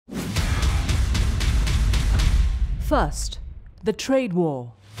First, the trade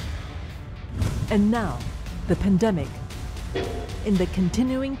war. And now, the pandemic. In the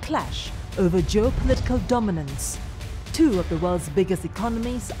continuing clash over geopolitical dominance, two of the world's biggest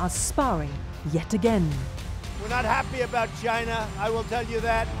economies are sparring yet again. We're not happy about China, I will tell you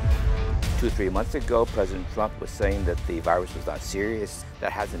that. 2 or 3 months ago, President Trump was saying that the virus was not serious.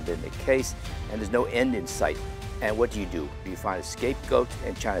 That hasn't been the case, and there's no end in sight. And what do? You find a scapegoat,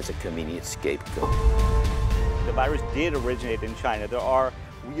 and China's a convenient scapegoat. The virus did originate in China. There are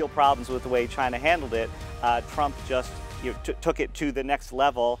real problems with the way China handled it. Trump just took it to the next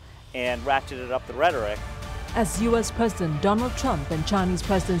level and ratcheted up the rhetoric. As US President Donald Trump and Chinese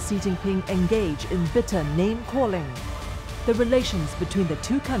President Xi Jinping engage in bitter name-calling, the relations between the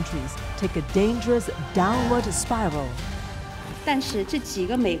two countries take a dangerous downward spiral. 但是这几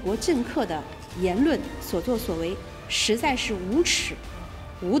个美国政客的言论所作所为实在是无耻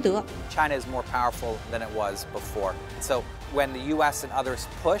无德。 China is more powerful than it was before. So when the US and others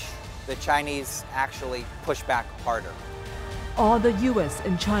push, the Chinese actually push back harder. Are the US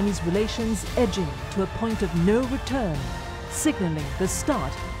and Chinese relations edging to a point of no return, signaling the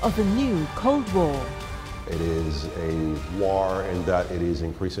start of a new Cold War? It is a war in that it is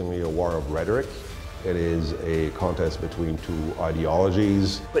increasingly a war of rhetoric. It is a contest between two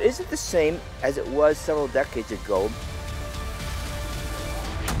ideologies. But is it the same as it was several decades ago?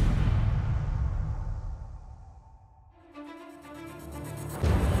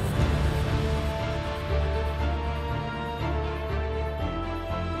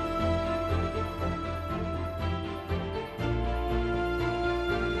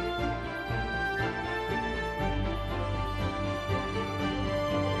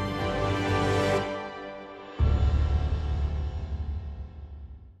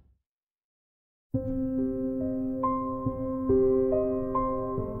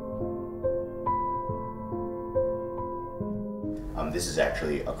 This is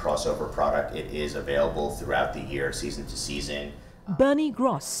actually a crossover product. It is available throughout the year, season to season. Bernie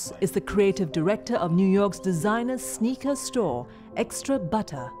Gross is the creative director of New York's designer sneaker store, Extra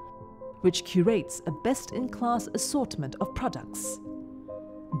Butter, which curates a best-in-class assortment of products.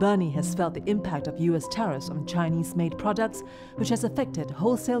 Bernie has felt the impact of US tariffs on Chinese-made products, which has affected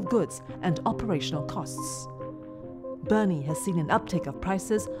wholesale goods and operational costs. Bernie has seen an uptick of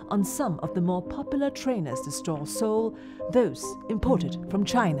prices on some of the more popular trainers the store sold, those imported from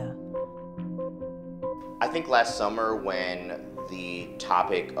China. I think last summer when the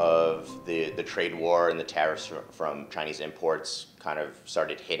topic of the trade war and the tariffs from Chinese imports kind of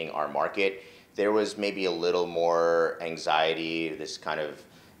started hitting our market, there was maybe a little more anxiety, this kind of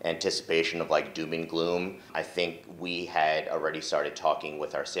anticipation of like doom and gloom. I think we had already started talking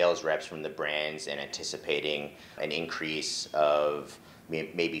with our sales reps from the brands and anticipating an increase of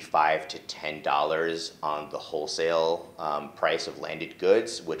maybe $5 to $10 on the wholesale price of landed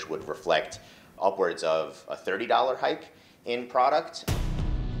goods, which would reflect upwards of a $30 hike in product.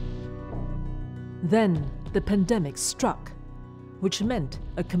 Then the pandemic struck, which meant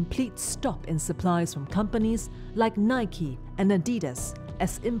a complete stop in supplies from companies like Nike and Adidas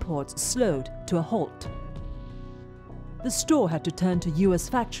as imports slowed to a halt. The store had to turn to US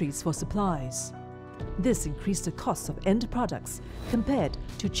factories for supplies. This increased the cost of end products compared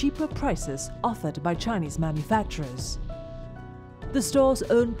to cheaper prices offered by Chinese manufacturers. The store's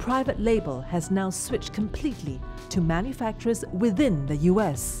own private label has now switched completely to manufacturers within the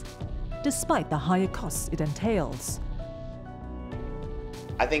US, despite the higher costs it entails.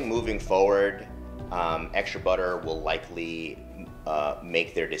 I think moving forward, Extra Butter will likely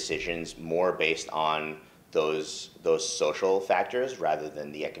make their decisions more based on those social factors rather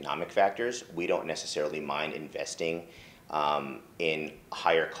than the economic factors. We don't necessarily mind investing in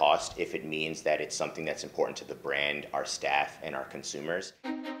higher cost if it means that it's something that's important to the brand, our staff, and our consumers.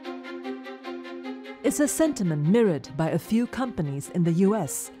 It's a sentiment mirrored by a few companies in the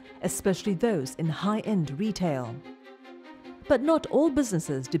US, especially those in high-end retail. But not all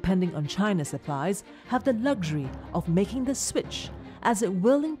businesses depending on China's supplies have the luxury of making the switch, as it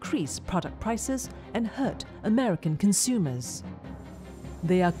will increase product prices and hurt American consumers.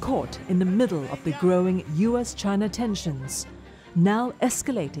 They are caught in the middle of the growing US-China tensions, now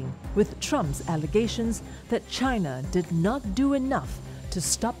escalating with Trump's allegations that China did not do enough to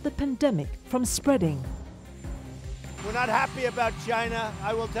stop the pandemic from spreading. We're not happy about China,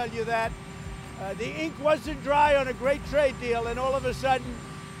 I will tell you that. The ink wasn't dry on a great trade deal, and all of a sudden,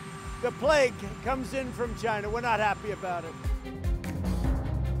 the plague comes in from China. We're not happy about it.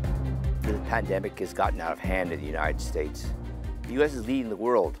 The pandemic has gotten out of hand in the United States. The U.S. is leading the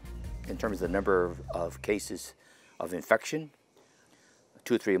world in terms of the number of cases of infection.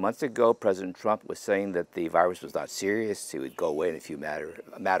 2 or 3 months ago, President Trump was saying that the virus was not serious. It would go away in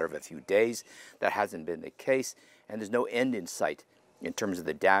a matter of a few days. That hasn't been the case, and there's no end in sight in terms of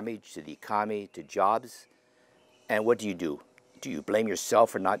the damage to the economy, to jobs. And what do? Do you blame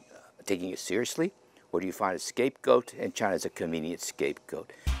yourself for not taking it seriously? Or do you find a scapegoat, and China's a convenient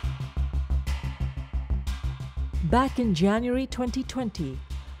scapegoat? Back in January 2020,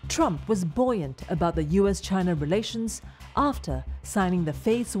 Trump was buoyant about the US-China relations after signing the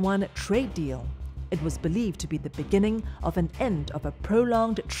Phase 1 trade deal. It was believed to be the beginning of an end of a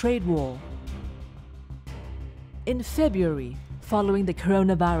prolonged trade war. In February, following the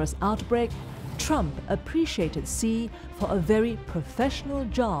coronavirus outbreak, Trump appreciated Xi for a very professional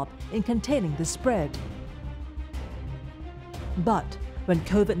job in containing the spread. But when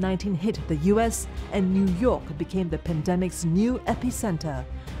COVID-19 hit the US and New York became the pandemic's new epicenter,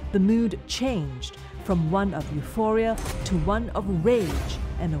 the mood changed from one of euphoria to one of rage,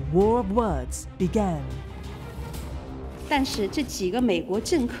 and a war of words began. 但是这几个美国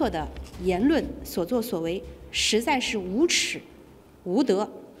政客的言论所作所为实在是无耻、无德。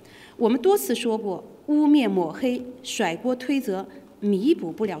我们多次说过，污蔑抹黑、甩锅推责，弥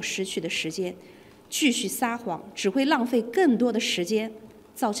补不了失去的时间。继续撒谎只会浪费更多的时间，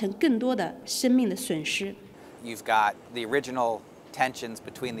造成更多的生命的损失。You've got the original tensions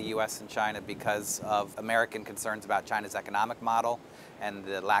between the U.S. and China because of American concerns about China's economic model and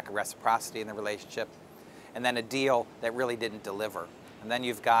the lack of reciprocity in the relationship, and then a deal that really didn't deliver. And then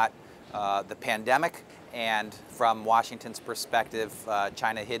you've got the pandemic, and from Washington's perspective,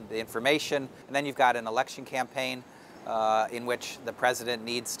 China hid the information. And then you've got an election campaign in which the president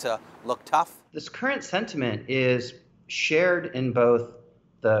needs to look tough. This current sentiment is shared in both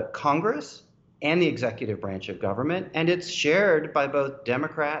the Congress and the executive branch of government, and it's shared by both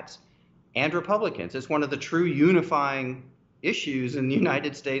Democrats and Republicans. It's one of the true unifying issues in the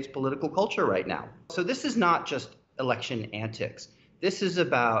United States political culture right now. So this is not just election antics. This is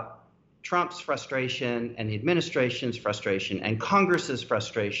about Trump's frustration and the administration's frustration and Congress's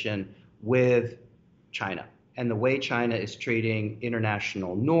frustration with China and the way China is treating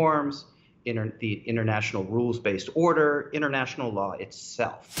international norms, the international rules-based order, international law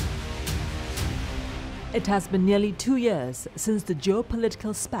itself. It has been nearly 2 years since the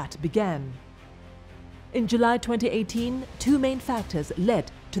geopolitical spat began. In July 2018, two main factors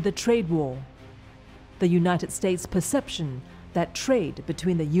led to the trade war. The United States' perception that trade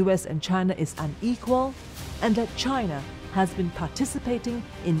between the US and China is unequal, and that China has been participating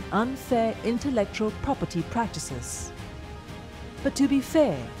in unfair intellectual property practices. But to be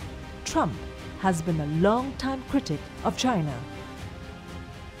fair, Trump has been a long-time critic of China.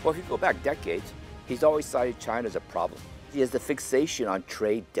 Well, if you go back decades, he's always cited China as a problem. He has the fixation on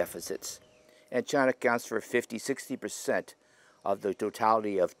trade deficits. And China accounts for 50–60% of the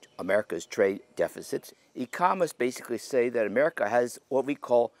totality of America's trade deficits. Economists basically say that America has what we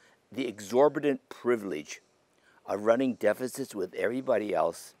call the exorbitant privilege of running deficits with everybody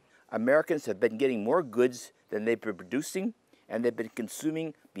else. Americans have been getting more goods than they've been producing, and they've been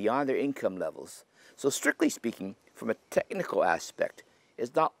consuming beyond their income levels. So strictly speaking, from a technical aspect,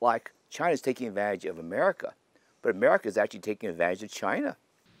 it's not like China's taking advantage of America, but America is actually taking advantage of China.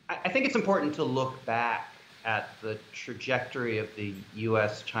 I think it's important to look back at the trajectory of the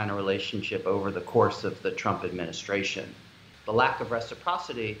U.S.-China relationship over the course of the Trump administration. The lack of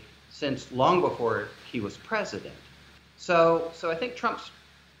reciprocity since long before he was president. So I think Trump's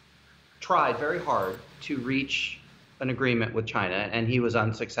tried very hard to reach an agreement with China, and he was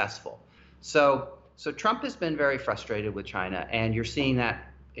unsuccessful. So Trump has been very frustrated with China, and you're seeing that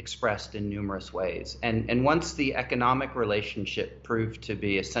expressed in numerous ways. And once the economic relationship proved to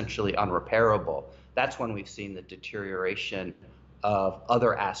be essentially unrepairable, that's when we've seen the deterioration of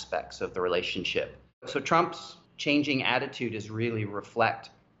other aspects of the relationship. So Trump's changing attitude is really reflect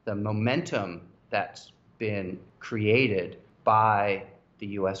the momentum that's been created by the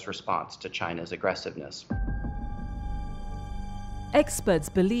U.S. response to China's aggressiveness. Experts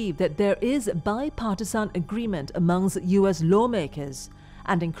believe that there is bipartisan agreement amongst U.S. lawmakers,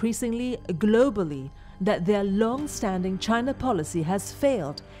 and increasingly globally, that their long-standing China policy has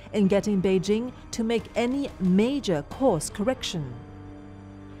failed in getting Beijing to make any major course correction.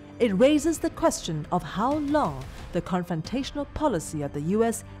 It raises the question of how long the confrontational policy of the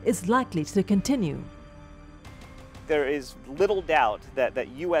U.S. is likely to continue. There is little doubt that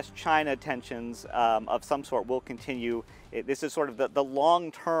U.S.-China tensions of some sort will continue. This is sort of the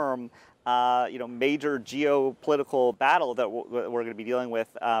long-term major geopolitical battle that we're going to be dealing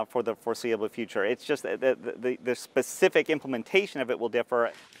with for the foreseeable future. It's just the specific implementation of it will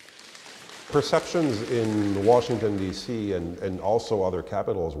differ. Perceptions in Washington, D.C. and also other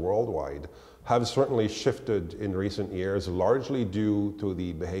capitals worldwide have certainly shifted in recent years, largely due to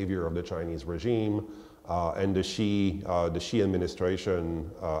the behavior of the Chinese regime and the Xi administration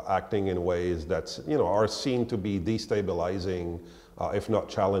acting in ways that are seen to be destabilizing, if not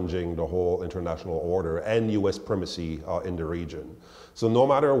challenging, the whole international order and U.S. primacy in the region. So no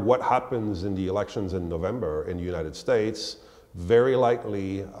matter what happens in the elections in November in the United States, very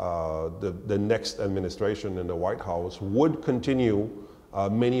likely the next administration in the White House would continue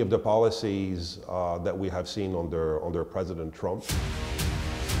many of the policies that we have seen under President Trump.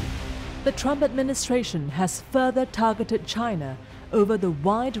 The Trump administration has further targeted China over the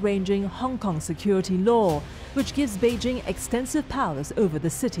wide-ranging Hong Kong security law, which gives Beijing extensive powers over the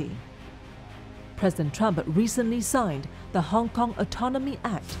city. President Trump recently signed the Hong Kong Autonomy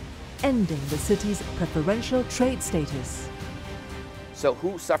Act, ending the city's preferential trade status. So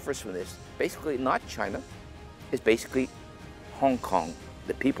who suffers from this? Basically not China, it's basically Hong Kong,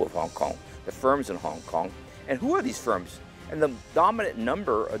 the people of Hong Kong, the firms in Hong Kong. And who are these firms? And the dominant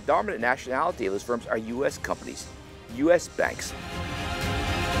nationality of those firms are U.S. companies, U.S. banks.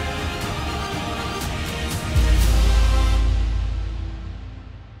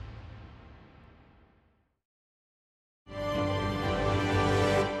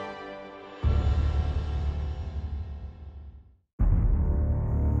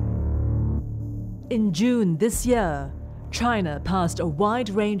 In June this year, China passed a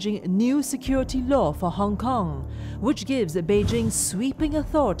wide-ranging new security law for Hong Kong, which gives Beijing sweeping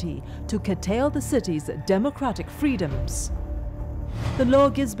authority to curtail the city's democratic freedoms. The law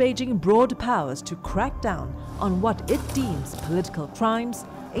gives Beijing broad powers to crack down on what it deems political crimes,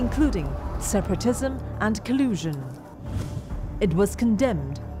 including separatism and collusion. It was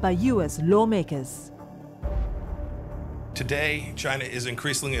condemned by U.S. lawmakers. Today, China is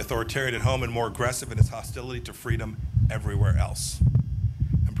increasingly authoritarian at home and more aggressive in its hostility to freedom everywhere else.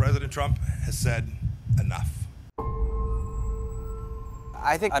 And President Trump has said enough.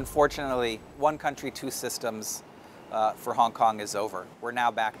 I think, unfortunately, one country, two systems for Hong Kong is over. We're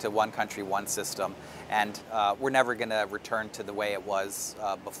now back to one country, one system, and we're never going to return to the way it was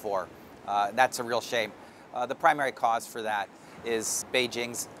before. That's a real shame. The primary cause for that is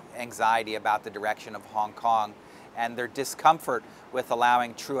Beijing's anxiety about the direction of Hong Kong and their discomfort with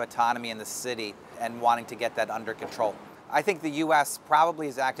allowing true autonomy in the city and wanting to get that under control. I think the U.S. probably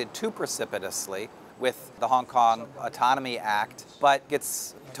has acted too precipitously with the Hong Kong Autonomy Act, but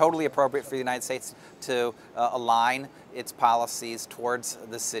it's totally appropriate for the United States to align its policies towards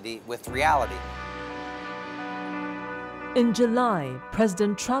the city with reality. In July,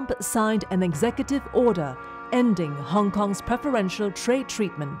 President Trump signed an executive order ending Hong Kong's preferential trade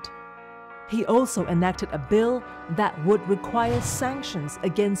treatment. He also enacted a bill that would require sanctions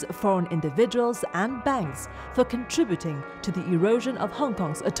against foreign individuals and banks for contributing to the erosion of Hong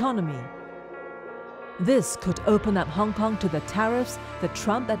Kong's autonomy. This could open up Hong Kong to the tariffs the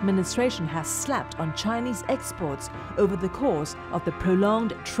Trump administration has slapped on Chinese exports over the course of the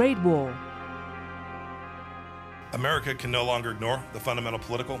prolonged trade war. America can no longer ignore the fundamental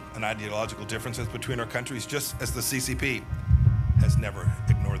political and ideological differences between our countries, just as the CCP has never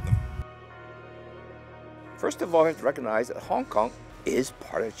ignored them. First of all, we have to recognize that Hong Kong is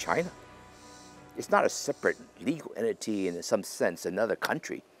part of China. It's not a separate legal entity in some sense, another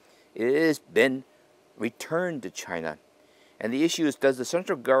country. It has been returned to China. And the issue is, does the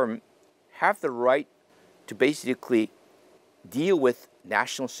central government have the right to basically deal with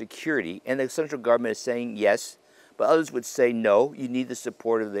national security? And the central government is saying yes, but others would say no, you need the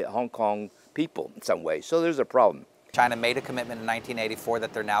support of the Hong Kong people in some way. So there's a problem. China made a commitment in 1984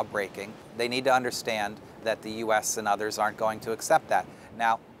 that they're now breaking. They need to understand that the U.S. and others aren't going to accept that.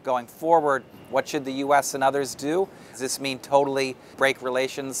 Now, going forward, what should the U.S. and others do? Does this mean totally break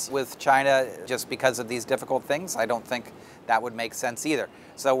relations with China just because of these difficult things? I don't think that would make sense either.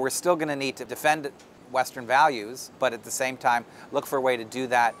 So we're still going to need to defend Western values, but at the same time, look for a way to do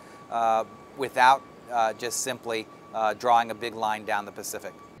that without just simply drawing a big line down the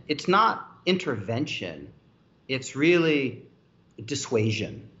Pacific. It's not intervention. It's really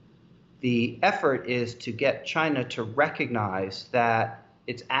dissuasion. The effort is to get China to recognize that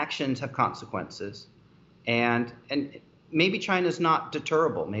its actions have consequences, and maybe China's not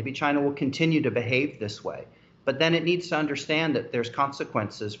deterrable. Maybe China will continue to behave this way, but then it needs to understand that there's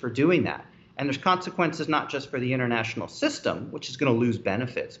consequences for doing that. And there's consequences not just for the international system, which is going to lose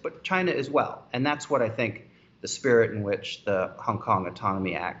benefits, but China as well. And that's what I think the spirit in which the Hong Kong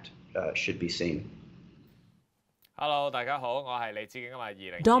Autonomy Act should be seen.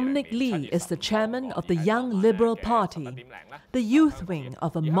 Dominic Lee is the chairman of the Young Liberal Party, the youth wing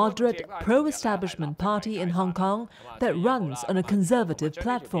of a moderate pro-establishment party in Hong Kong that runs on a conservative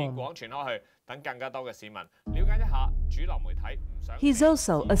platform. He's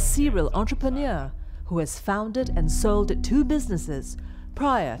also a serial entrepreneur who has founded and sold 2 businesses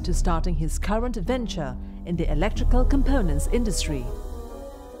prior to starting his current venture in the electrical components industry.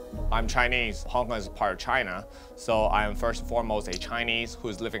 I'm Chinese. Hong Kong is part of China, so I am first and foremost a Chinese who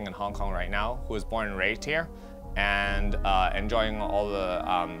is living in Hong Kong right now, who is born and raised here, and enjoying all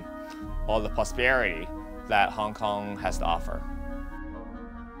the prosperity that Hong Kong has to offer.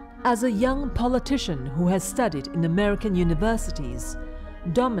 As a young politician who has studied in American universities,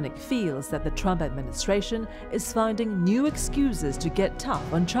 Dominic feels that the Trump administration is finding new excuses to get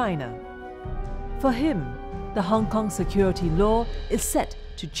tough on China. For him, the Hong Kong security law is set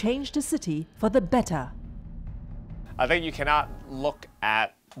to change the city for the better. I think you cannot look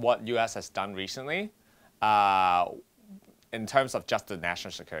at what U.S. has done recently in terms of just the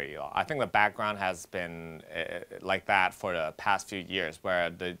national security law. I think the background has been like that for the past few years, where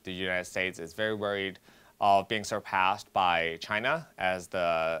the United States is very worried of being surpassed by China as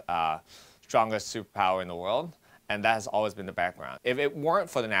the strongest superpower in the world, and that has always been the background. If it weren't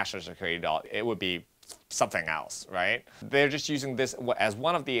for the national security law, it would be something else, right? They're just using this as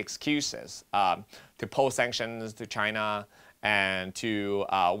one of the excuses to pose sanctions to China and to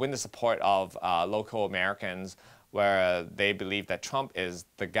win the support of local Americans, where they believe that Trump is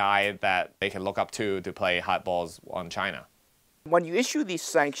the guy that they can look up to play hotballs on China. When you issue these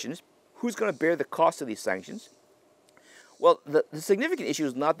sanctions, who's going to bear the cost of these sanctions? Well, the significant issue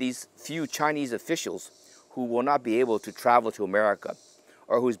is not these few Chinese officials who will not be able to travel to America,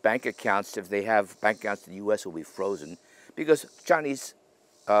 or whose bank accounts, if they have bank accounts in the U.S., will be frozen, because Chinese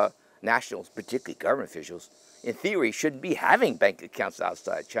nationals, particularly government officials, in theory, shouldn't be having bank accounts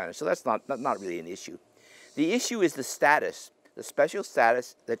outside China. So that's not really an issue. The issue is the status, the special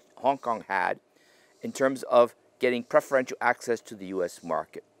status that Hong Kong had in terms of getting preferential access to the U.S.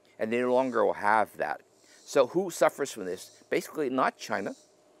 market. And they no longer will have that. So who suffers from this? Basically not China.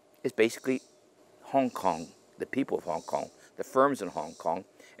 It's basically Hong Kong, the people of Hong Kong, the firms in Hong Kong.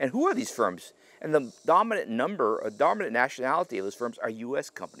 And who are these firms? And the dominant number, or dominant nationality of those firms are U.S.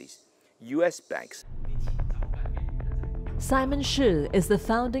 companies, U.S. banks. Simon Shi is the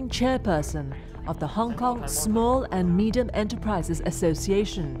founding chairperson of the Hong Kong Small and Medium Enterprises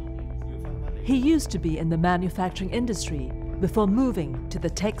Association. He used to be in the manufacturing industry before moving to the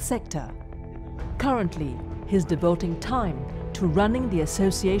tech sector. Currently, he's devoting time to running the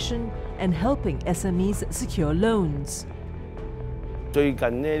association and helping SMEs secure loans. 最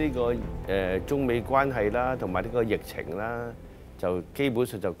近呢個中美關係啦，同埋呢個疫情啦，就基本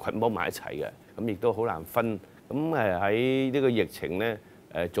上就捆綁埋一齊嘅，咁亦都好難分。咁喺呢個疫情呢，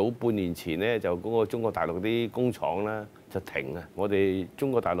早半年前呢，就嗰個中國大陸啲工廠啦就停啊。我哋中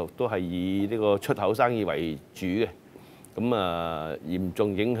國大陸都係以呢個出口生意為主嘅，咁嚴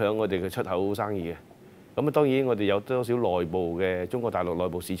重影響我哋嘅出口生意嘅。咁當然我哋有多少內部嘅中國大陸內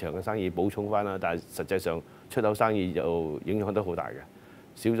部市場嘅生意補充翻啦，但係實際上出口生意就影響得好大嘅，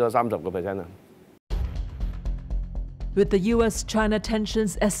少咗30%啦。With the US-China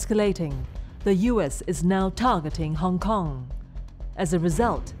tensions escalating, the US is now targeting Hong Kong. As a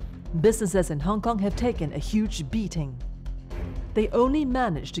result, businesses in Hong Kong have taken a huge beating. They only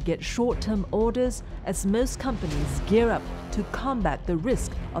manage to get short-term orders as most companies gear up to combat the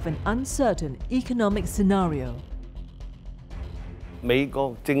risk of an uncertain economic scenario. 美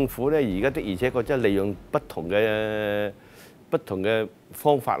國政府咧而家的而且確真係利用不同嘅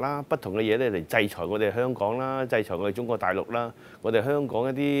方法啦、不同嘅嘢咧嚟制裁我哋香港啦、制裁我哋中國大陸啦。我哋香港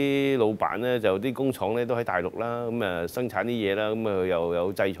一啲老闆咧就啲工廠咧都喺大陸啦，咁生產啲嘢啦，咁又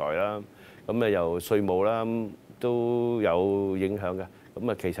有制裁啦，咁又稅務啦，都有影響嘅。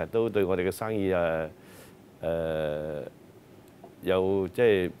咁其實都對我哋嘅生意有即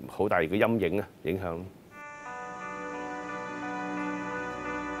係好大嘅陰影啊，影響。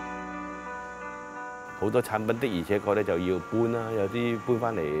好多產品的而且確咧就要搬啦，有啲搬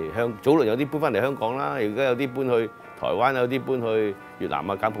翻嚟早輪有啲搬翻嚟香港啦，而家有啲搬去台灣，有啲搬去越南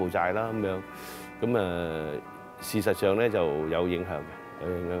啊、柬埔寨啦咁樣。咁事實上咧就有影響嘅，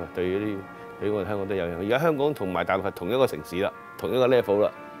有影響嘅，對我哋香港都有影響。而家香港同埋大陸係同一個城市啦，同一個 level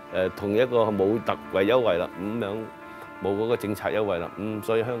啦，同一個冇特惠優惠啦，咁樣冇嗰個政策優惠啦，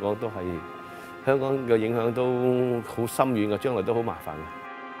所以香港嘅影響都好深遠嘅，將來都好麻煩嘅。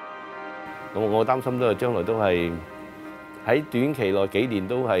我擔心都係將來都係喺短期內幾年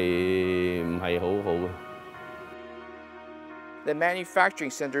都係唔係好好嘅。the manufacturing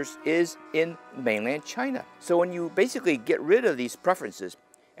centers is in mainland China. So when you basically get rid of these preferences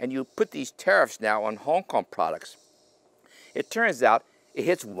and you put these tariffs now on Hong Kong products, it turns out it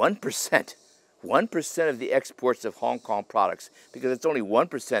hits 1%. 1% of the exports of Hong Kong products, because it's only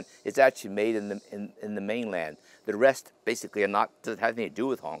 1% is actually made in the mainland. The rest basically doesn't have anything to do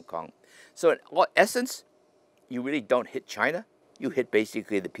with Hong Kong. So in essence, you really don't hit China. You hit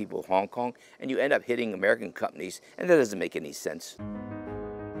basically the people of Hong Kong, and you end up hitting American companies, and that doesn't make any sense.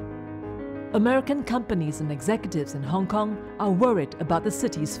 American companies and executives in Hong Kong are worried about the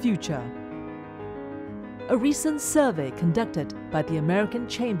city's future. A recent survey conducted by the American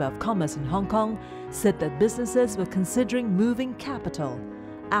Chamber of Commerce in Hong Kong said that businesses were considering moving capital,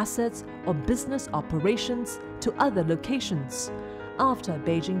 assets, or business operations to other locations after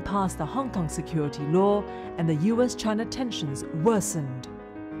Beijing passed the Hong Kong security law and the US-China tensions worsened.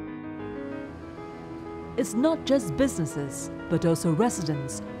 It's not just businesses, but also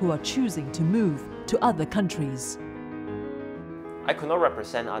residents who are choosing to move to other countries. I could not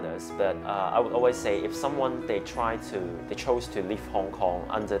represent others, but I would always say if someone they chose to leave Hong Kong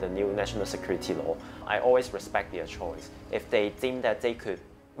under the new national security law, I always respect their choice. If they deem that they could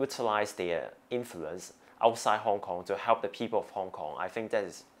utilize their influence outside Hong Kong to help the people of Hong Kong, I think that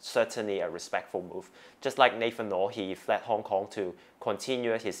is certainly a respectful move. Just like Nathan Law, he fled Hong Kong to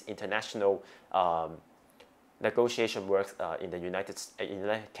continue his international negotiation work in the United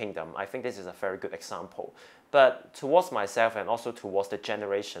Kingdom. I think this is a very good example. But towards myself and also towards the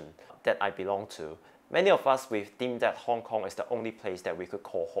generation that I belong to, many of us, we deem that Hong Kong is the only place that we could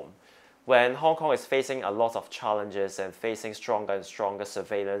call home. When Hong Kong is facing a lot of challenges and facing stronger and stronger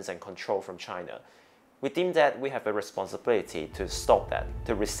surveillance and control from China, we deem that we have a responsibility to stop that,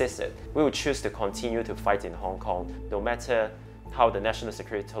 to resist it. We will choose to continue to fight in Hong Kong, no matter how the national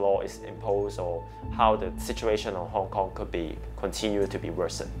security law is imposed or how the situation on Hong Kong could continue to be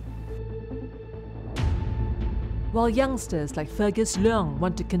worsened. While youngsters like Fergus Leung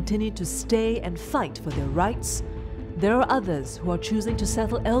want to continue to stay and fight for their rights, there are others who are choosing to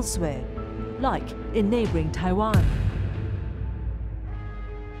settle elsewhere, like in neighboring Taiwan.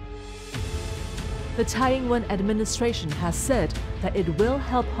 The Tsai Ing-wen administration has said that it will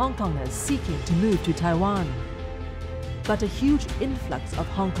help Hong Kongers seeking to move to Taiwan. But a huge influx of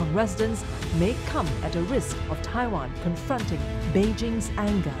Hong Kong residents may come at a risk of Taiwan confronting Beijing's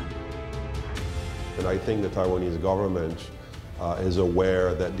anger. And I think the Taiwanese government is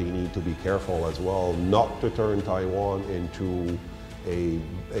aware that they need to be careful as well, not to turn Taiwan into a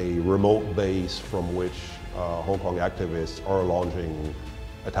remote base from which Hong Kong activists are launching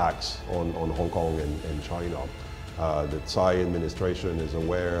attacks on Hong Kong and China. The Tsai administration is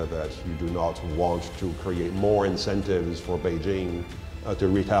aware that you do not want to create more incentives for Beijing to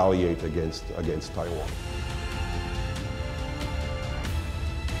retaliate against Taiwan.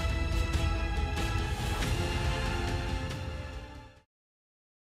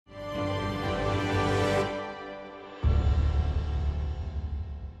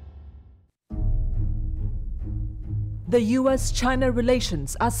 The US-China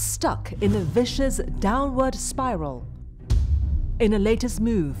relations are stuck in a vicious downward spiral. In a latest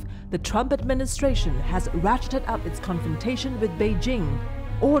move, the Trump administration has ratcheted up its confrontation with Beijing,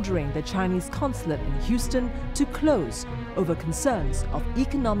 ordering the Chinese consulate in Houston to close over concerns of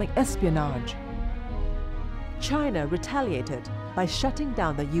economic espionage. China retaliated by shutting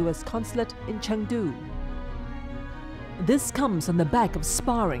down the US consulate in Chengdu. This comes on the back of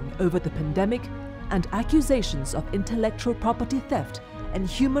sparring over the pandemic and accusations of intellectual property theft and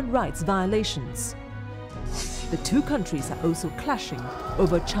human rights violations. The two countries are also clashing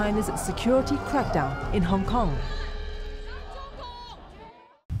over China's security crackdown in Hong Kong.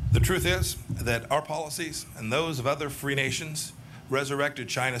 The truth is that our policies and those of other free nations resurrected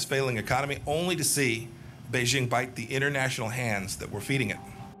China's failing economy only to see Beijing bite the international hands that were feeding it.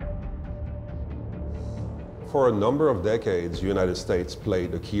 For a number of decades, the United States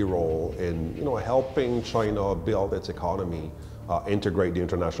played a key role in helping China build its economy, integrate the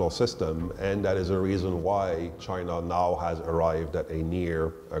international system, and that is a reason why China now has arrived at a near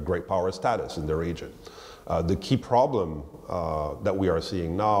great power status in the region. The key problem that we are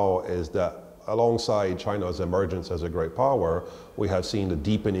seeing now is that alongside China's emergence as a great power, we have seen the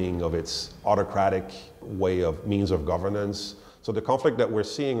deepening of its autocratic means of governance. So the conflict that we're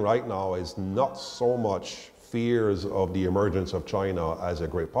seeing right now is not so much fears of the emergence of China as a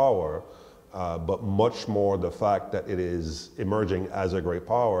great power, but much more the fact that it is emerging as a great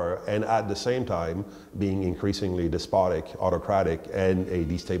power and at the same time being increasingly despotic, autocratic, and a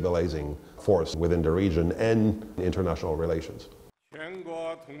destabilizing force within the region and international relations.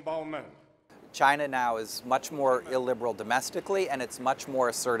 China now is much more illiberal domestically, and it's much more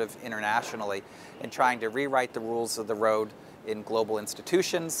assertive internationally in trying to rewrite the rules of the road in global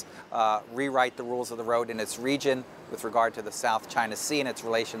institutions, rewrite the rules of the road in its region with regard to the South China Sea and its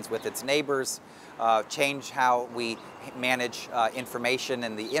relations with its neighbors, change how we manage information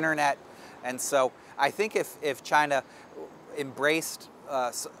in the internet. And so I think if China embraced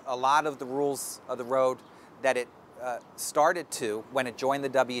a lot of the rules of the road that it started to when it joined the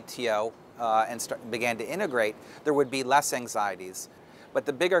WTO and began to integrate, there would be less anxieties. But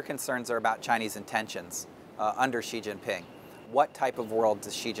the bigger concerns are about Chinese intentions under Xi Jinping. What type of world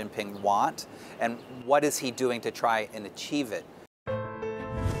does Xi Jinping want, and what is he doing to try and achieve it?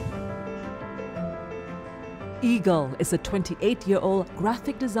 Eagle is a 28-year-old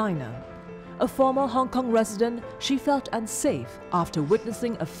graphic designer. A former Hong Kong resident, she felt unsafe after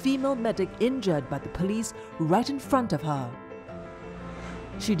witnessing a female medic injured by the police right in front of her.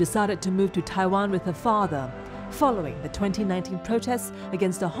 She decided to move to Taiwan with her father, following the 2019 protests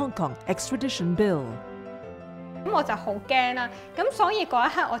against the Hong Kong extradition bill. 咁我就好驚啦，咁所以嗰一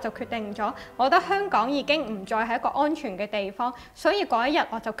刻我就決定咗，我覺得香港已經唔再係一個安全嘅地方，所以嗰一日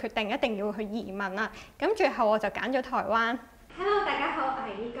我就決定一定要去移民啦。咁最後我就揀咗台灣。Hello， 大家好，我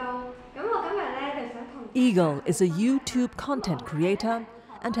係 Eagle。咁我今日咧就想同 Eagle is a YouTube content creator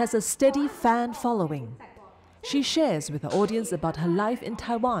and has a steady fan following. She shares with her audience about her life in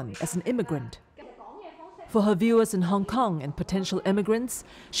Taiwan as an immigrant. For her viewers in Hong Kong and potential immigrants,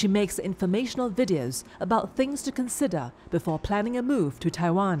 she makes informational videos about things to consider before planning a move to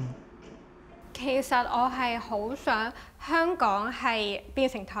Taiwan. 其實我係好想香港係變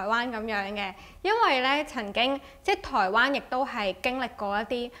成台灣咁樣嘅，因為咧曾經即係台灣亦都係經歷過一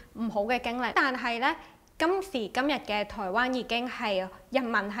啲唔好嘅經歷，但係咧今時今日嘅台灣已經係人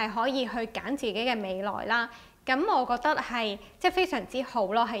民係可以去揀自己嘅未來啦。咁我覺得係即係非常之好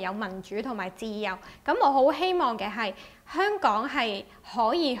咯，係有民主同埋自由。咁我好希望嘅係香港係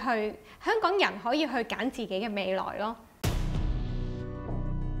可以去，香港人可以去揀自己嘅未來咯。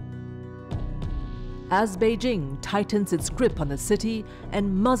As Beijing tightens its grip on the city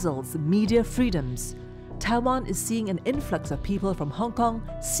and muzzles media freedoms, Taiwan is seeing an influx of people from Hong Kong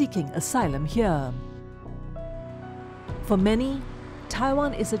seeking asylum here. For many,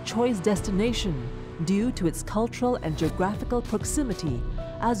 Taiwan is a choice destination due to its cultural and geographical proximity,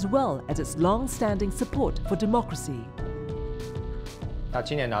 as well as its long-standing support for democracy. 那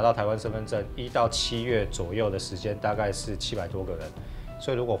今年拿到台湾身份证，1到7月左右的时间，大概是700多个人，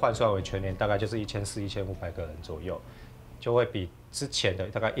所以如果换算为全年，大概就是1400、1500个人左右，就会比之前的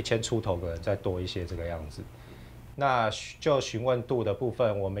大概1000出头个人再多一些这个样子。那就询问度的部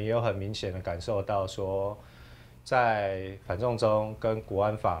分，我们也有很明显的感受到说，在反送中跟国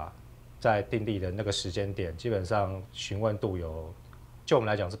安法在订立的那个时间点，基本上询问度有，就我们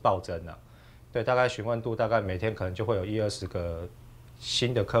来讲是暴增啊。对，大概询问度大概每天可能就会有10-20个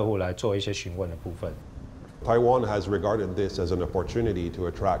新的客户来做一些询问的部分。Taiwan has regarded this as an opportunity to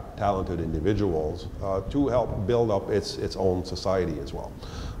attract talented individuals to help build up its own society as well.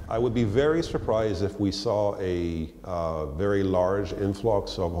 I would be very surprised if we saw a very large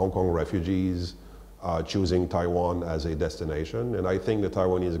influx of Hong Kong refugees choosing Taiwan as a destination. And I think the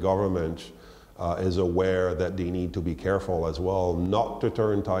Taiwanese government is aware that they need to be careful as well not to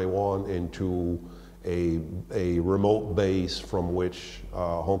turn Taiwan into a remote base from which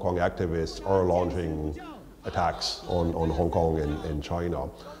Hong Kong activists are launching attacks on Hong Kong and China.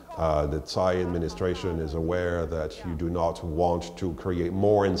 The Tsai administration is aware that you do not want to create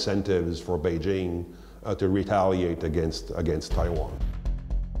more incentives for Beijing to retaliate against Taiwan.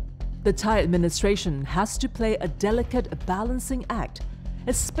 The Tsai administration has to play a delicate balancing act,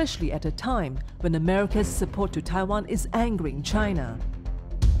 especially at a time when America's support to Taiwan is angering China.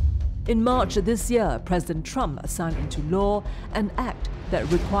 In March this year, President Trump signed into law an act that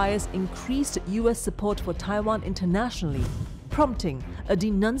requires increased U.S. support for Taiwan internationally, prompting a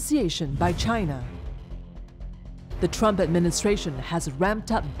denunciation by China. The Trump administration has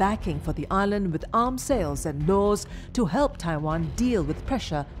ramped up backing for the island with arms sales and laws to help Taiwan deal with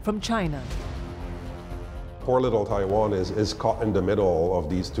pressure from China. Poor little Taiwan is caught in the middle of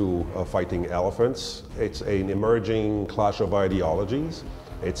these two fighting elephants. It's an emerging clash of ideologies.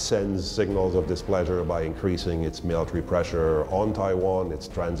 It sends signals of displeasure by increasing its military pressure on Taiwan, its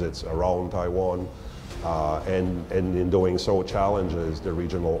transits around Taiwan, and in doing so challenges the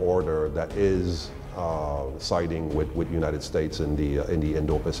regional order that is siding with United States in the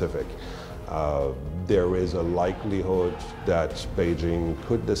Indo-Pacific. There is a likelihood that Beijing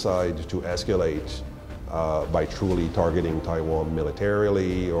could decide to escalate by truly targeting Taiwan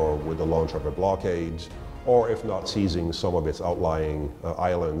militarily or with the launch of a blockade, or if not seizing some of its outlying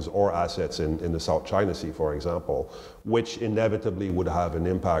islands or assets in the South China Sea, for example, which inevitably would have an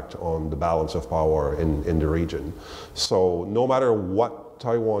impact on the balance of power in the region. So no matter what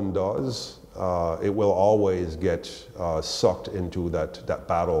Taiwan does, it will always get sucked into that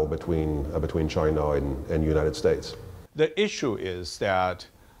battle between China and the United States. The issue is that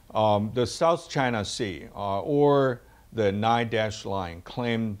the South China Sea, or the 9-dash line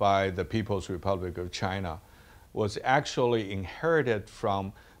claimed by the People's Republic of China, was actually inherited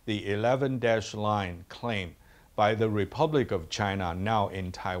from the 11-dash line claimed by the Republic of China, now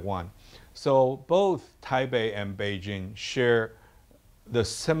in Taiwan. So both Taipei and Beijing share the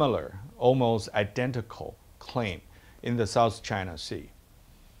similar, almost identical claim in the South China Sea.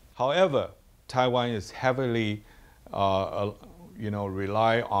 However, Taiwan is heavily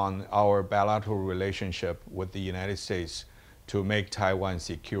rely on our bilateral relationship with the United States to make Taiwan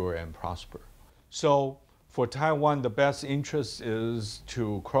secure and prosper. So for Taiwan, the best interest is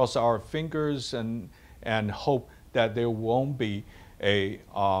to cross our fingers and hope that there won't be a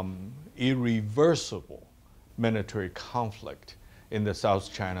irreversible military conflict in the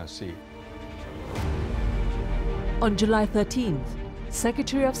South China Sea. On July 13th,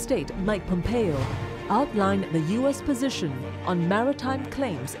 Secretary of State Mike Pompeo outlined the U.S. position on maritime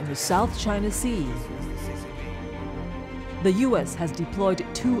claims in the South China Sea. The U.S. has deployed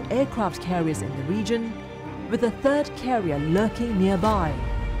 2 aircraft carriers in the region, with a 3rd carrier lurking nearby.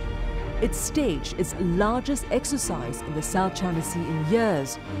 It staged its largest exercise in the South China Sea in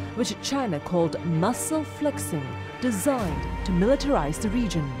years, which China called muscle flexing, designed to militarize the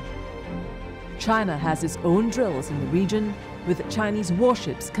region. China has its own drills in the region, with Chinese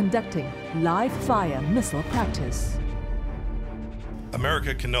warships conducting live-fire missile practice.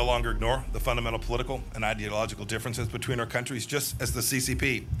 America can no longer ignore the fundamental political and ideological differences between our countries, just as the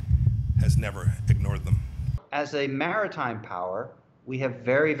CCP has never ignored them. As a maritime power, we have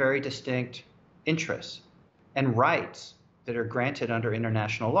very, very distinct interests and rights that are granted under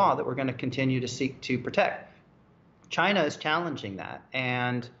international law that we're going to continue to seek to protect. China is challenging that,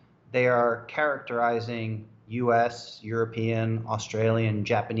 and they are characterizing US, European, Australian,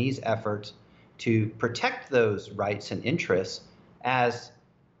 Japanese efforts to protect those rights and interests as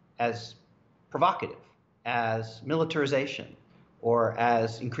provocative, as militarization, or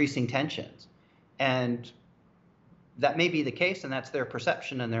as increasing tensions. And that may be the case, and that's their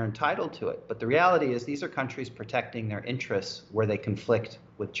perception, and they're entitled to it. But the reality is these are countries protecting their interests where they conflict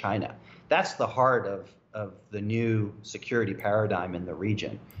with China. That's the heart of the new security paradigm in the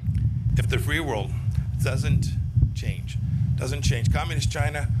region. If the free world doesn't change, Communist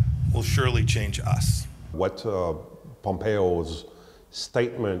China will surely change us. What Pompeo's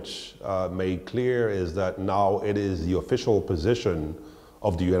statement made clear is that now it is the official position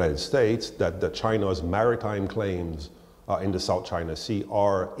of the United States that China's maritime claims in the South China Sea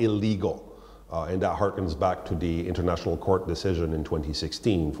are illegal. And that harkens back to the International Court decision in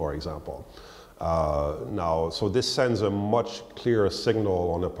 2016, for example. So this sends a much clearer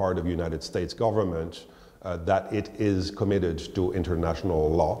signal on the part of the United States government that it is committed to international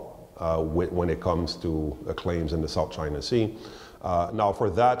law when it comes to claims in the South China Sea. Now,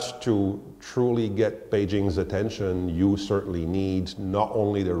 for that to truly get Beijing's attention, you certainly need not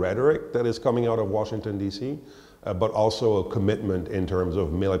only the rhetoric that is coming out of Washington, D.C., but also a commitment in terms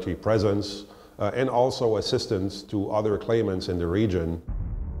of military presence and also assistance to other claimants in the region.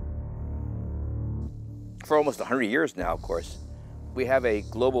 For almost 100 years now, of course, we have a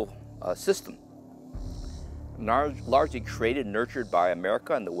global system, largely created and nurtured by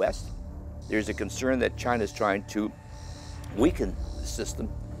America and the West. There's a concern that China is trying to weaken the system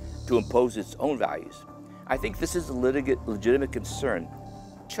to impose its own values. I think this is a legitimate concern.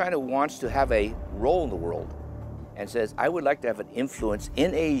 China wants to have a role in the world and says, I would like to have an influence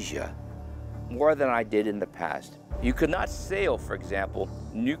in Asia more than I did in the past. You could not sail, for example,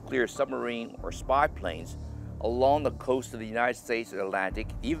 nuclear submarine or spy planes along the coast of the United States and Atlantic,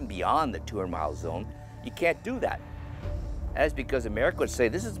 even beyond the 200-mile zone. You can't do that. That's because America would say,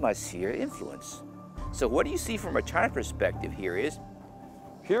 this is my sphere of influence. So what do you see from a China perspective here is,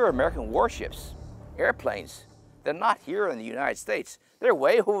 here are American warships, airplanes. They're not here in the United States. They're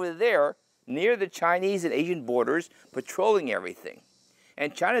way over there, near the Chinese and Asian borders, patrolling everything.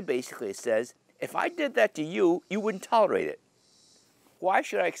 And China basically says, if I did that to you, you wouldn't tolerate it. Why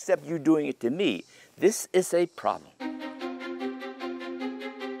should I accept you doing it to me? This is a problem.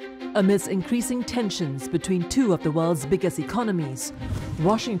 Amidst increasing tensions between 2 of the world's biggest economies,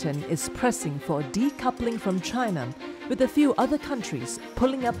 Washington is pressing for decoupling from China, with a few other countries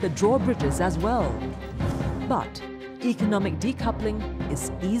pulling up the drawbridges as well. But economic decoupling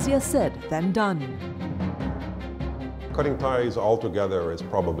is easier said than done. Cutting ties altogether is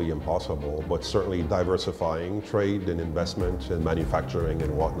probably impossible, but certainly diversifying trade and investment and manufacturing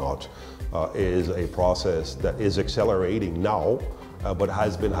and whatnot is a process that is accelerating now, but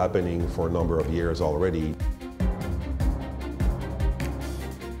has been happening for a number of years already.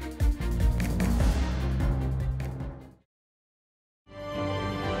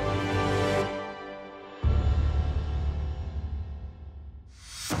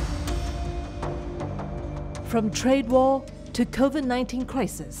 From trade war to COVID-19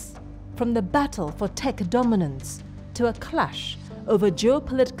 crisis, from the battle for tech dominance to a clash over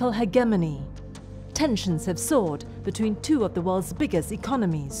geopolitical hegemony, tensions have soared between two of the world's biggest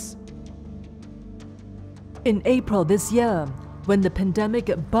economies. In April this year, when the pandemic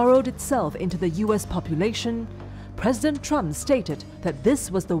burrowed itself into the US population, President Trump stated that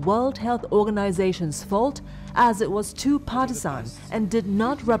this was the World Health Organization's fault as it was too partisan and did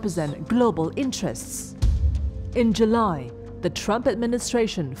not represent global interests. In July, the Trump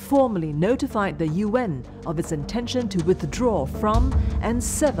administration formally notified the UN of its intention to withdraw from and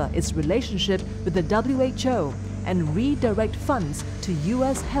sever its relationship with the WHO and redirect funds to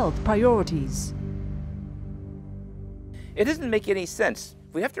US health priorities. It doesn't make any sense.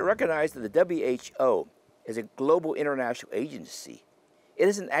 We have to recognize that the WHO is a global international agency. It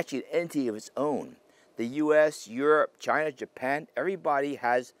isn't actually an entity of its own. The US, Europe, China, Japan, everybody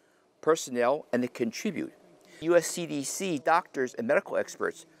has personnel and they contribute. US CDC doctors and medical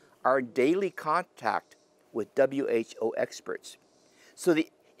experts are in daily contact with WHO experts. So the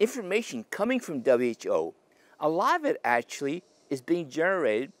information coming from WHO, a lot of it actually is being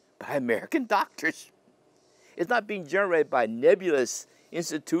generated by American doctors. It's not being generated by a nebulous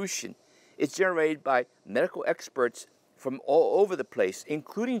institution. It's generated by medical experts from all over the place,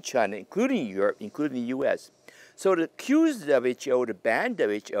 including China, including Europe, including the US. So to accuse the WHO, to ban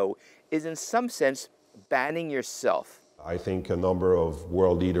WHO, is in some sense banning yourself. I think a number of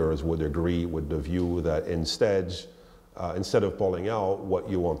world leaders would agree with the view that instead of pulling out, what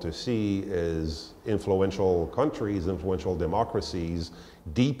you want to see is influential countries, influential democracies,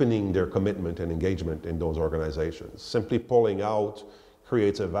 deepening their commitment and engagement in those organizations. Simply pulling out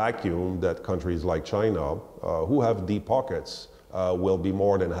creates a vacuum that countries like China, who have deep pockets, will be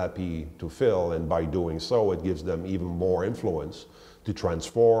more than happy to fill, and by doing so, it gives them even more influence to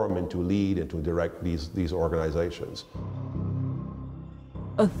transform and to lead and to direct these organizations.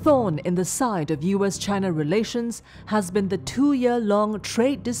 A thorn in the side of US-China relations has been the 2-year-long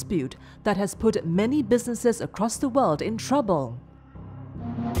trade dispute that has put many businesses across the world in trouble.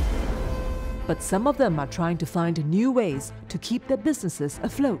 But some of them are trying to find new ways to keep their businesses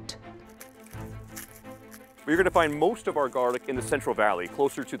afloat. We're going to find most of our garlic in the Central Valley,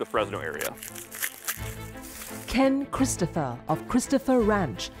 closer to the Fresno area. Ken Christopher of Christopher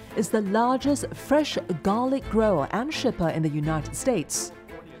Ranch is the largest fresh garlic grower and shipper in the United States.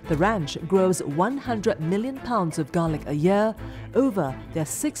 The ranch grows 100 million pounds of garlic a year over their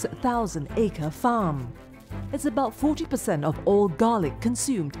 6,000-acre farm. It's about 40% of all garlic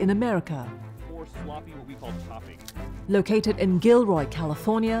consumed in America. Or sloppy, what we call chopping. Located in Gilroy,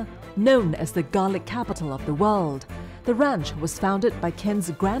 California, known as the garlic capital of the world, the ranch was founded by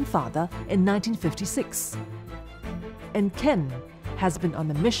Ken's grandfather in 1956. And Ken has been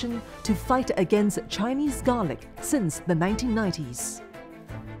on a mission to fight against Chinese garlic since the 1990s.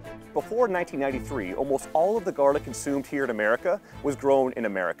 Before 1993, almost all of the garlic consumed here in America was grown in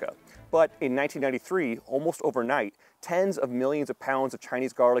America. But in 1993, almost overnight, tens of millions of pounds of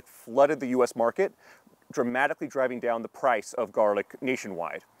Chinese garlic flooded the US market, dramatically driving down the price of garlic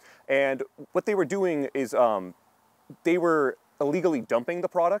nationwide. And what they were doing is they were illegally dumping the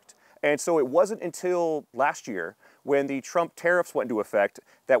product. And so it wasn't until last year, when the Trump tariffs went into effect,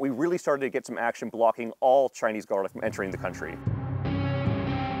 that we really started to get some action blocking all Chinese garlic from entering the country.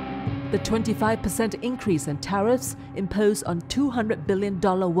 The 25% increase in tariffs imposed on $200 billion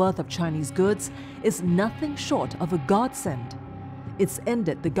worth of Chinese goods is nothing short of a godsend. It's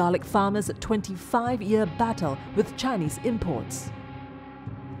ended the garlic farmers' 25-year battle with Chinese imports.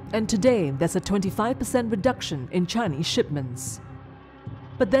 And today, there's a 25% reduction in Chinese shipments.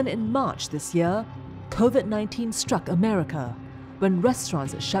 But then in March this year, COVID-19 struck America when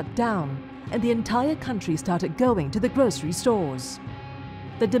restaurants shut down and the entire country started going to the grocery stores.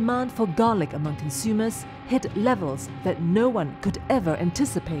 The demand for garlic among consumers hit levels that no one could ever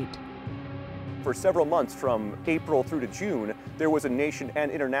anticipate. For several months, from April through to June, there was a nation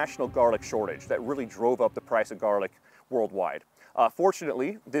and international garlic shortage that really drove up the price of garlic worldwide.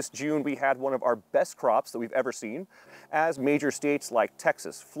 Fortunately, this June we had one of our best crops that we've ever seen. As major states like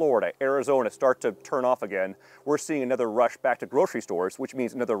Texas, Florida, Arizona start to turn off again, we're seeing another rush back to grocery stores, which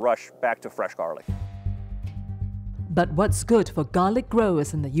means another rush back to fresh garlic. But what's good for garlic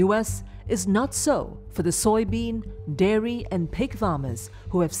growers in the US is not so for the soybean, dairy, and pig farmers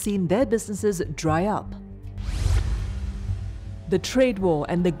who have seen their businesses dry up. The trade war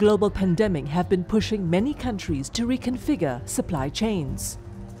and the global pandemic have been pushing many countries to reconfigure supply chains.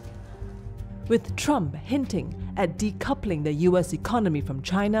 With Trump hinting at decoupling the US economy from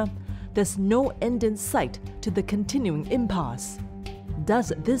China, there's no end in sight to the continuing impasse.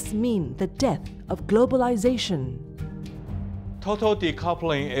 Does this mean the death of globalization? Total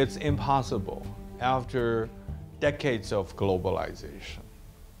decoupling is impossible after decades of globalization.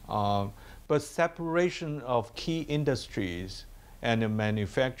 But separation of key industries and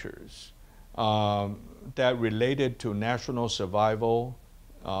manufacturers that related to national survival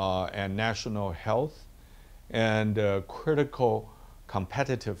and national health and critical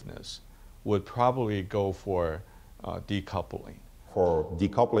competitiveness would probably go for decoupling. For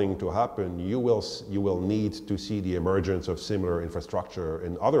decoupling to happen, you will need to see the emergence of similar infrastructure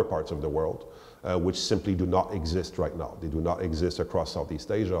in other parts of the world, which simply do not exist right now. They do not exist across Southeast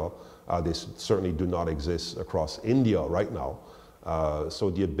Asia. They certainly do not exist across India right now. So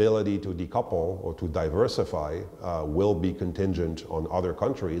the ability to decouple or to diversify will be contingent on other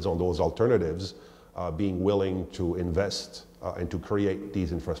countries, on those alternatives, being willing to invest and to create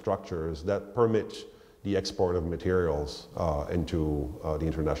these infrastructures that permit the export of materials into the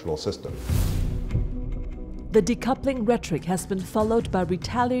international system. The decoupling rhetoric has been followed by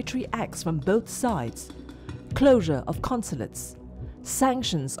retaliatory acts from both sides: closure of consulates,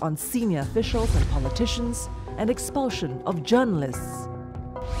 sanctions on senior officials and politicians, and expulsion of journalists.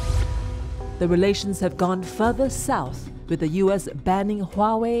 The relations have gone further south, with the US banning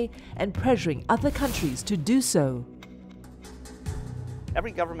Huawei and pressuring other countries to do so.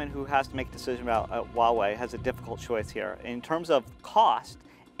 Every government who has to make a decision about Huawei has a difficult choice here. In terms of cost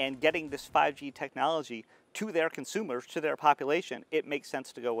and getting this 5G technology to their consumers, to their population, it makes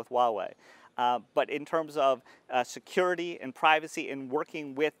sense to go with Huawei. But in terms of security and privacy and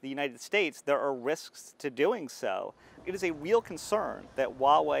working with the United States, there are risks to doing so. It is a real concern that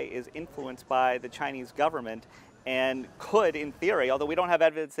Huawei is influenced by the Chinese government and could, in theory, although we don't have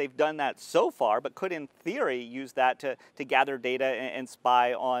evidence they've done that so far, but could, in theory, use that to gather data and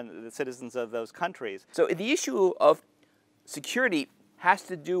spy on the citizens of those countries. So the issue of security has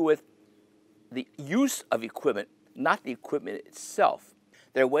to do with the use of equipment, not the equipment itself.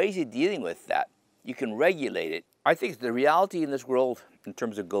 There are ways of dealing with that. You can regulate it. I think the reality in this world, in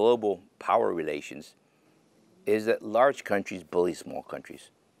terms of global power relations, is that large countries bully small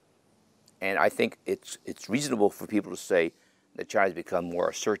countries. And I think it's reasonable for people to say that China's become more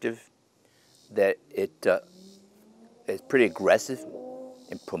assertive, that it is pretty aggressive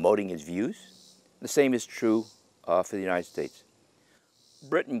in promoting its views. The same is true for the United States.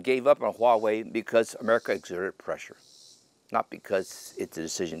 Britain gave up on Huawei because America exerted pressure, not because it's a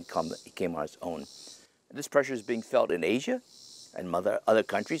decision it came on its own. And this pressure is being felt in Asia and other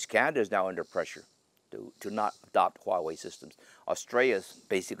countries. Canada is now under pressure to not adopt Huawei systems. Australia's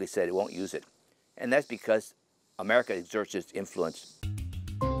basically said it won't use it. And that's because America exerts its influence.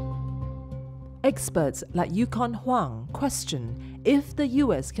 Experts like Yukon Huang question if the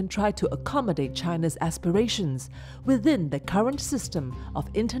US can try to accommodate China's aspirations within the current system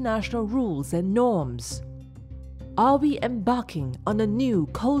of international rules and norms. Are we embarking on a new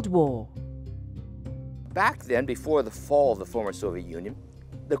Cold War? Back then, before the fall of the former Soviet Union,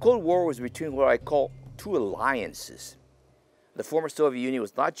 the Cold War was between what I call two alliances. The former Soviet Union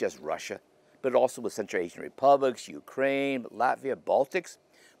was not just Russia, but also with Central Asian republics, Ukraine, Latvia, Baltics,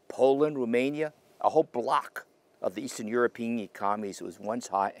 Poland, Romania, a whole block of the Eastern European economies was one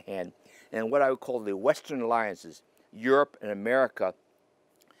hand, and what I would call the Western alliances, Europe and America,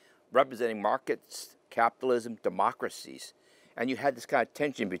 representing markets, capitalism, democracies. And you had this kind of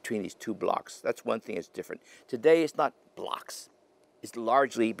tension between these two blocks. That's one thing that's different. Today, it's not blocks. It's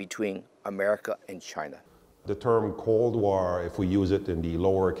largely between America and China. The term Cold War, if we use it in the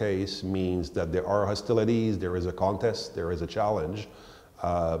lower case, means that there are hostilities, there is a contest, there is a challenge,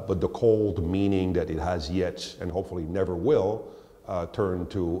 but the cold meaning that it has yet, and hopefully never will, turn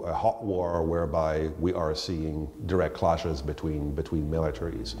to a hot war whereby we are seeing direct clashes between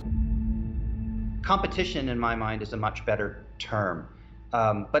militaries. Competition, in my mind, is a much better term.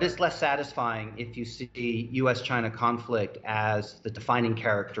 But it's less satisfying if you see US-China conflict as the defining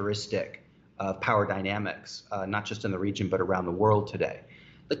characteristic of power dynamics, not just in the region, but around the world today.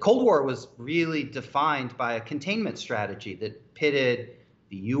 The Cold War was really defined by a containment strategy that pitted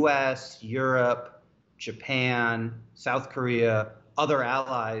the US, Europe, Japan, South Korea, other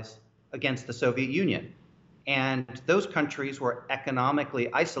allies against the Soviet Union. And those countries were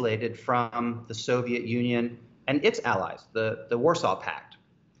economically isolated from the Soviet Union and its allies, the Warsaw Pact.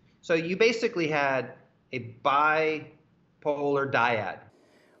 So you basically had a bipolar dyad.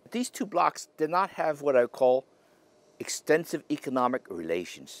 These two blocs did not have what I call extensive economic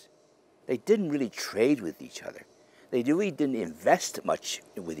relations. They didn't really trade with each other. They really didn't invest much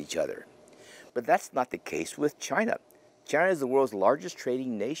with each other. But that's not the case with China. China is the world's largest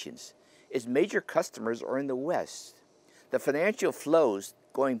trading nation. Its major customers are in the West. The financial flows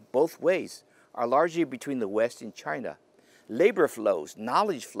going both ways are largely between the West and China. Labor flows,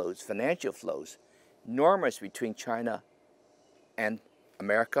 knowledge flows, financial flows, enormous between China and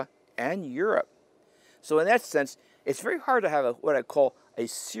America and Europe. So in that sense, it's very hard to have what I call a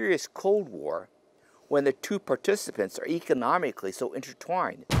serious Cold War when the two participants are economically so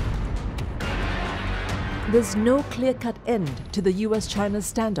intertwined. There's no clear-cut end to the US-China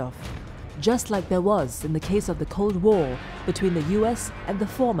standoff, just like there was in the case of the Cold War between the US and the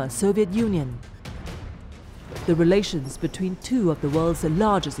former Soviet Union. The relations between two of the world's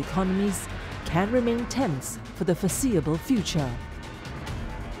largest economies can remain tense for the foreseeable future.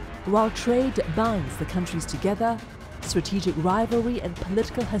 While trade binds the countries together, strategic rivalry and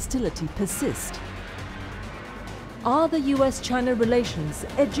political hostility persist. Are the US-China relations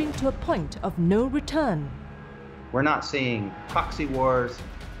edging to a point of no return? We're not seeing proxy wars.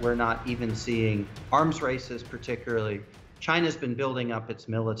 We're not even seeing arms races particularly. China's been building up its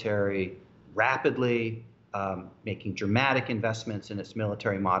military rapidly, making dramatic investments in its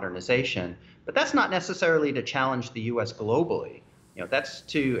military modernization. But that's not necessarily to challenge the US globally. That's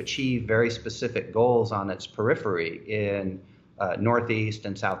to achieve very specific goals on its periphery in Northeast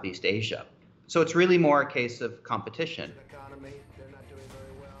and Southeast Asia. So it's really more a case of competition.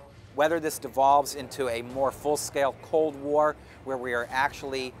 Whether this devolves into a more full-scale Cold War, where we are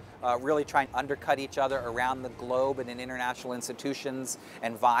actually really trying to undercut each other around the globe and in international institutions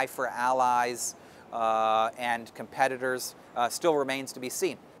and vie for allies and competitors, still remains to be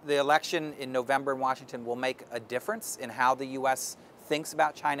seen. The election in November in Washington will make a difference in how the U.S. thinks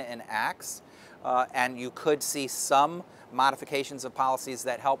about China and acts, and you could see some modifications of policies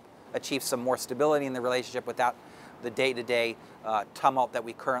that help achieve some more stability in the relationship without the day-to-day tumult that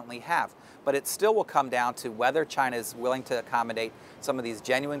we currently have. But it still will come down to whether China is willing to accommodate some of these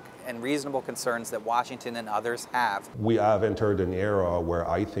genuine and reasonable concerns that Washington and others have. We have entered an era where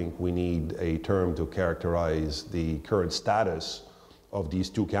I think we need a term to characterize the current status of these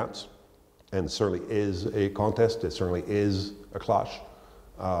two camps. And it certainly is a contest, it certainly is a clash,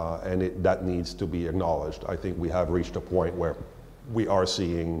 and that needs to be acknowledged. I think we have reached a point where we are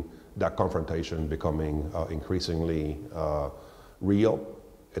seeing that confrontation becoming increasingly real.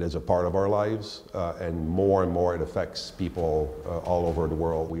 It is a part of our lives, and more it affects people all over the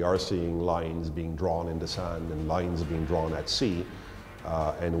world. We are seeing lines being drawn in the sand and lines being drawn at sea,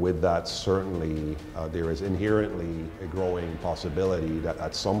 and with that, certainly there is inherently a growing possibility that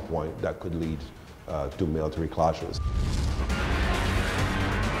at some point that could lead to military clashes.